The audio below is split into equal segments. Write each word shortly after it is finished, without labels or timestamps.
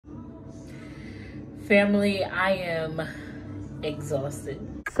Family, I am exhausted.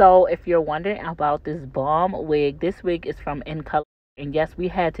 So if you're wondering about this bomb wig, this wig is from Incolorwig. And yes, we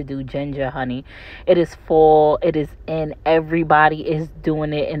had to do ginger, honey. It is full. It is in. Everybody is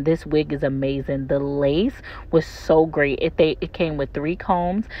doing it. And this wig is amazing. The lace was so great. It came with 3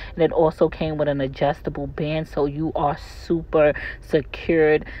 combs. And it also came with an adjustable band. So you are super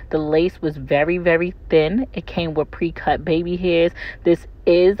secured. The lace was very, very thin. It came with pre-cut baby hairs. This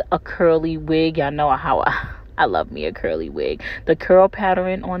is a curly wig. Y'all know how I love me a curly wig. The curl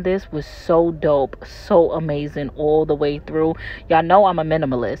pattern on this was so dope, so amazing all the way through. Y'all know I'm a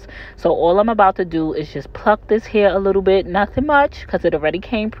minimalist, so all I'm about to do is just pluck this hair a little bit, nothing much, because it already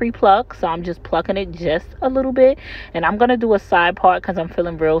came pre-plucked. So I'm just plucking it just a little bit, and I'm gonna do a side part because I'm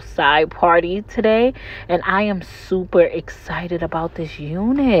feeling real side party today, and I am super excited about this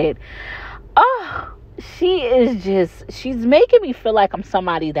unit. Oh, she's making me feel like I'm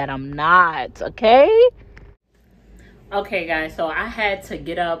somebody that I'm not. Okay, guys, so I had to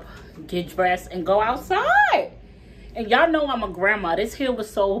get up, get dressed, and go outside. And y'all know I'm a grandma. This hair was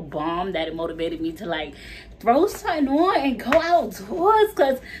so bomb that it motivated me to, like, throw something on and go outdoors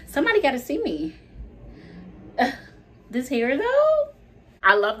because somebody got to see me. This hair, though,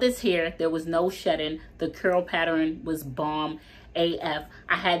 I love this hair. There was no shedding. The curl pattern was bomb AF.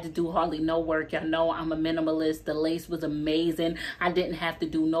 I had to do hardly no work. Y'all know I'm a minimalist. The lace was amazing. I didn't have to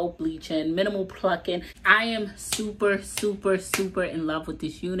do no bleaching, minimal plucking. I am super, super, super in love with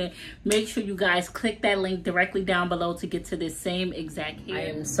this unit. Make sure you guys click that link directly down below to get to this same exact hair. I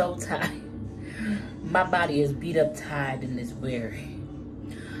am so tired. My body is beat up, tired, and is weary.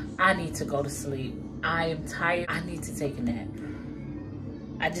 I need to go to sleep. I am tired. I need to take a nap.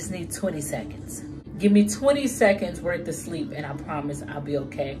 I just need 20 seconds. Give me 20 seconds worth of sleep and I promise I'll be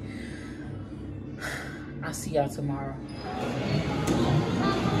okay. I'll see y'all tomorrow.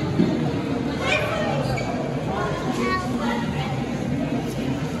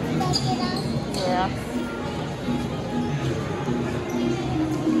 Yeah.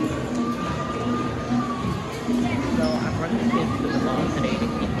 So I brought the kids to the mall today to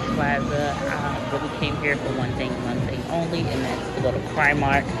Keep Plaza. I really came here for one thing only, and that's to go to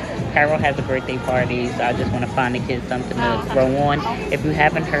Primark. Kyro has a birthday party, so I just want to find the kids something to throw on. If you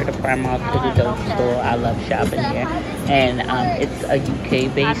haven't heard of Primark, it's a dope store. I love shopping here. And it's a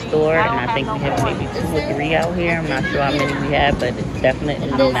UK-based store, and I think we have maybe 2 or 3 out here. I'm not sure how many we have, but it's definitely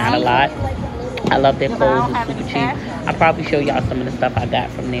not a lot. I love their clothes. It's super cheap. I'll probably show y'all some of the stuff I got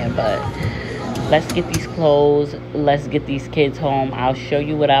from there, but let's get these clothes. Let's get these kids home. I'll show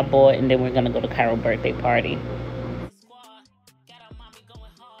you what I bought, and then we're going to go to Kyro's birthday party.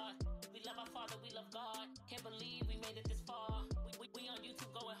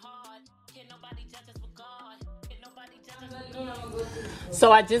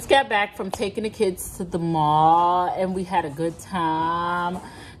 So I just got back from taking the kids to the mall, and we had a good time.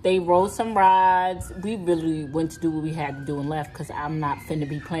 They rode some rides. We really went to do what we had to do and left because I'm not finna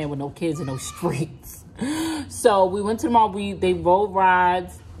be playing with no kids in those streets. So we went to the mall. They rode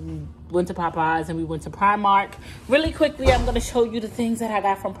rides, went to Popeyes, and we went to Primark. Really quickly, I'm going to show you the things that I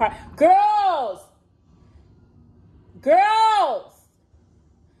got from Primark. Girls! Girls!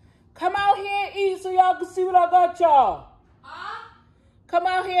 Come out here and eat so y'all can see what I got y'all. Come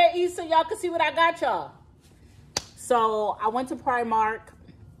out here and eat so y'all can see what I got y'all. So I went to Primark.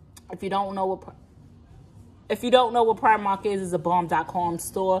 If you don't know what Primark is, it's a bomb.com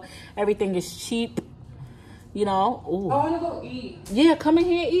store. Everything is cheap. You know. Ooh. I want to go eat. Yeah, come in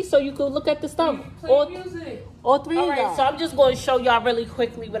here and eat so you can look at the stuff. Play music. All 3 of y'all. So I'm just going to show y'all really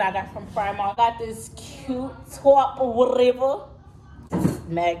quickly what I got from Primark. I got this cute top whatever.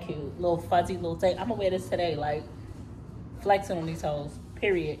 Mad cute. Little fuzzy little thing. I'm going to wear this today. Like, flexing on these hoes.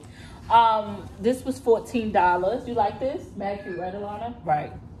 Period. This was $14. You like this? Mad cute, right, Alana?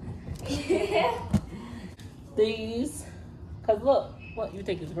 Right. These. Because look. What, you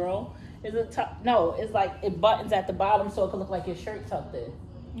think it's girl? Is it top? No, it's like it buttons at the bottom so it can look like your shirt tucked in.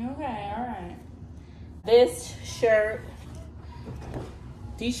 Okay, all right. This shirt.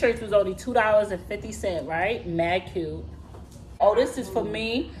 These shirts was only $2.50, right? Mad cute. Oh, this is for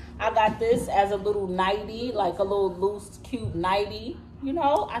me. I got this as a little nightie, like a little loose, cute nightie. You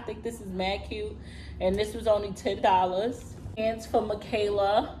know, I think this is mad cute. And this was only $10. Pants for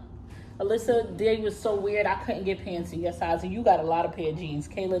Makayla. Alyssa, they was so weird. I couldn't get pants in your size. And you got a lot of pair of jeans.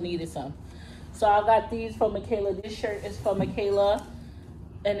 Kayla needed some. So I got these for Makayla. This shirt is for Makayla.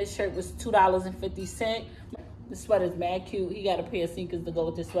 And this shirt was $2.50. This sweater's mad cute. He got a pair of sneakers to go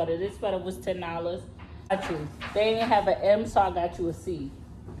with this sweater. This sweater was $10. Got you. They didn't have an M, so I got you a C.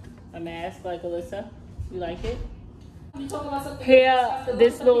 A mask like Alyssa. You like it? Here,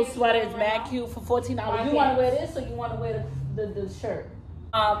 this little sweater is mad cute for $14. You want to wear this or you want to wear the shirt?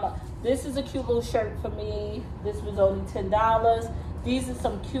 This is a cute little shirt for me. This was only $10. These are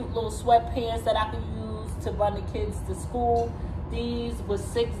some cute little sweatpants that I could use to run the kids to school. These was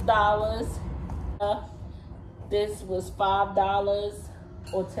 $6. This was $5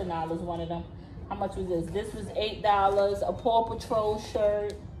 or $10, one of them. How much was this? This was $8. A Paw Patrol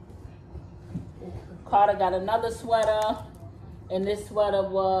shirt. Karter got another sweater, and this sweater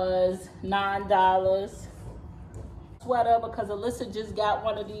was $9. Sweater because Alyssa just got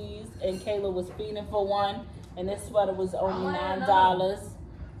one of these, and Kayla was feeding for one, and this sweater was only $9.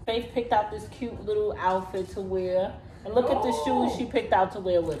 Faith picked out this cute little outfit to wear, and look at the shoes she picked out to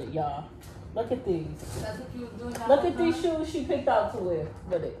wear with it, y'all. Look at these. Look at these shoes she picked out to wear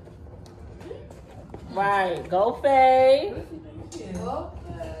with it. Right, go Faye.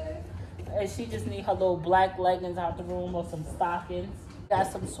 And she just need her little black leggings out the room or some stockings.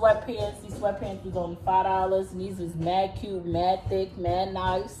 Got some sweatpants. These sweatpants was only $5. And these is mad cute, mad thick, mad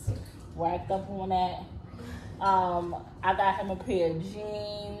nice. Racked up on that. I got him a pair of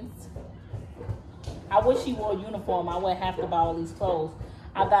jeans. I wish he wore a uniform. I wouldn't have to buy all these clothes.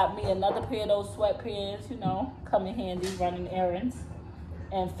 I got me another pair of those sweatpants, you know, come in handy running errands.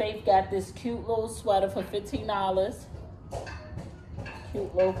 And Faith got this cute little sweater for $15.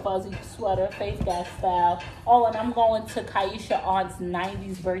 Cute little fuzzy sweater. Faith got style. Oh, and I'm going to Kyesha aunt's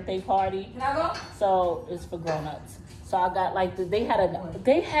 90s birthday party. Can I go? So it's for grown-ups. So I got like they had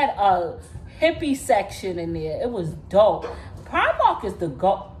a hippie section in there. It was dope. Primark is the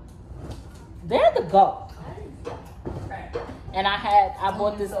GOAT. They're the GOAT. And I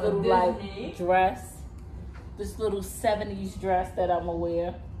bought this little like dress. This little 70s dress that I'm gonna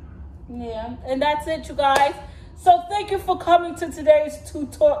wear. Yeah, and that's it, you guys. So thank you for coming to today's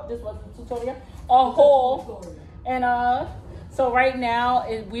tutorial. This wasn't a tutorial, a haul. And so right now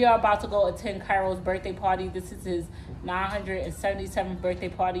we are about to go attend Kyro's birthday party. This is his 977th birthday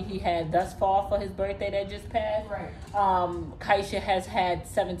party he had thus far for his birthday that just passed. Right. Kyesha has had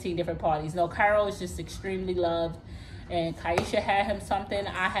 17 different parties. No, Kyro is just extremely loved. And Kyesha had him something,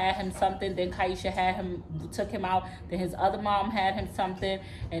 I had him something, then Kyesha took him out, then his other mom had him something,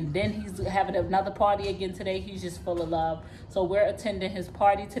 and then he's having another party again today. He's just full of love. So we're attending his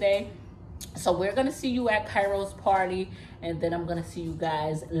party today. So we're gonna see you at Kyro's party, and then I'm gonna see you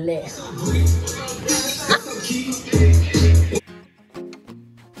guys later.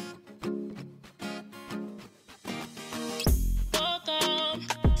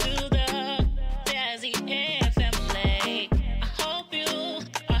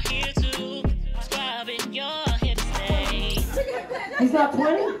 He's not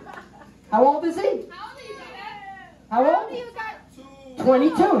 20? How old is he? How old are you?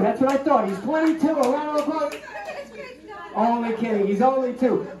 22. That's what I thought. He's 22. A round of applause. Only kidding. He's only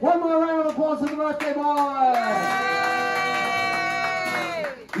 2. One more round of applause for the birthday boy.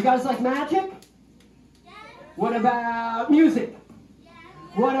 You guys like magic? What about music?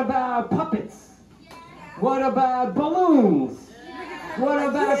 What about puppets? What about balloons? What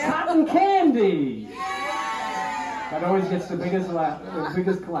about cotton candy? That always gets the biggest laugh, the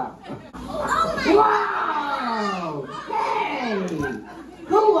biggest clap. Wow! Hey!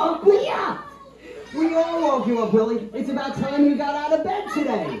 Who woke me up? We all woke you up, Willie. It's about time you got out of bed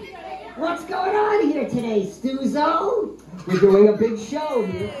today. What's going on here today, Stuzo? We're doing a big show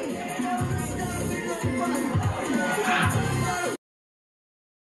here.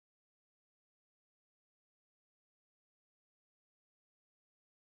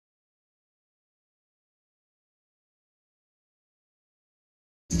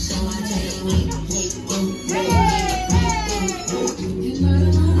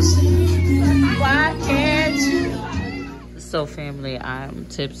 So family, I'm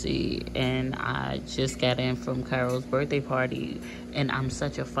tipsy and I just got in from Kyro's birthday party, and I'm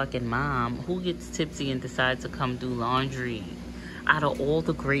such a fucking mom. Who gets tipsy and decides to come do laundry? Out of all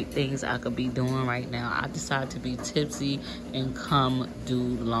the great things I could be doing right now, I decide to be tipsy and come do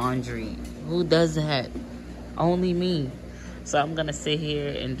laundry. Who does that? Only me. So I'm gonna sit here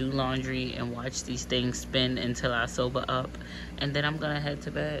and do laundry and watch these things spin until I sober up, and then I'm gonna head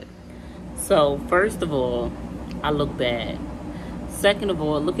to bed. So first of all, I look bad. Second of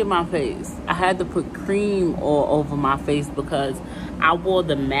all, look at my face. I had to put cream all over my face because I wore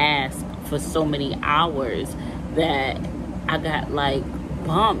the mask for so many hours that I got like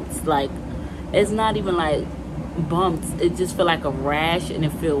bumps. Like, it's not even like bumps. It just feel like a rash and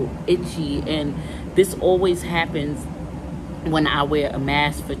it feel itchy. And this always happens when I wear a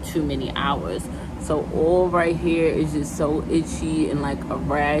mask for too many hours. So all right here is just so itchy and like a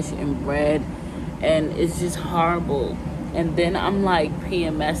rash and red. and it's just horrible. And then I'm like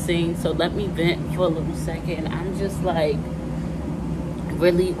PMSing, so let me vent for a little second. I'm just like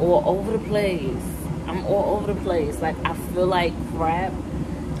really all over the place. I'm all over the place. Like, I feel like crap.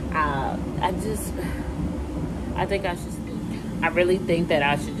 I really think that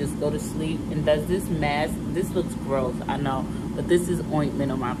I should just go to sleep. And does this mask, this looks gross, I know, but this is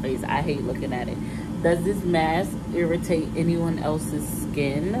ointment on my face. I hate looking at it. Does this mask irritate anyone else's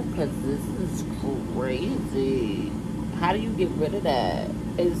skin? Because this is crazy. How do you get rid of that?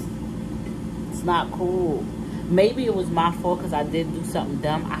 It's not cool. Maybe it was my fault because I did do something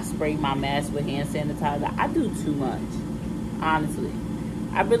dumb. I sprayed my mask with hand sanitizer. I do too much, honestly.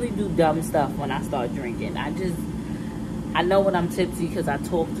 I really do dumb stuff when I start drinking. I know when I'm tipsy because I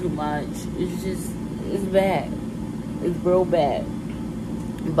talk too much. It's bad. It's real bad.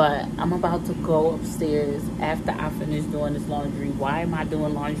 But I'm about to go upstairs after I finish doing this laundry. Why am I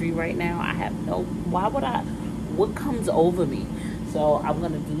doing laundry right now? What comes over me? So I'm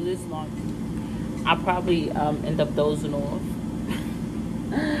going to do this laundry. I'll probably end up dozing off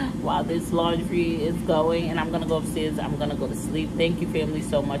while this laundry is going. And I'm going to go upstairs. I'm going to go to sleep. Thank you, family,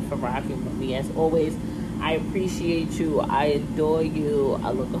 so much for rocking with me. As always, I appreciate you. I adore you. I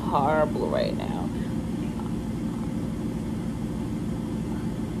look horrible right now.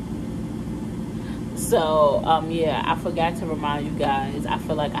 So, yeah, I forgot to remind you guys. I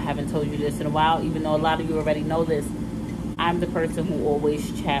feel like I haven't told you this in a while, even though a lot of you already know this. I'm the person who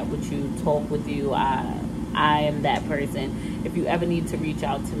always chat with you, talk with you. I am that person. If you ever need to reach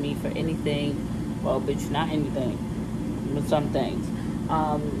out to me for anything, well, bitch, not anything, but some things,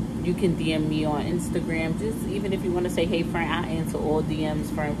 you can DM me on Instagram. Just even if you want to say, hey, friend, I answer all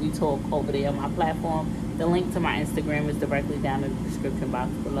DMs, friend. We talk over there on my platform. The link to my Instagram is directly down in the description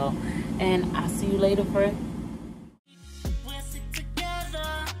box below. And I'll see you later, friend.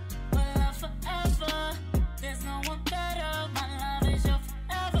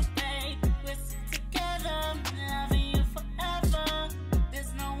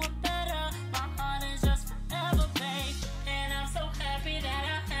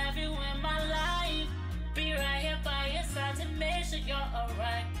 You're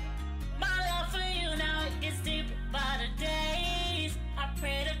alright.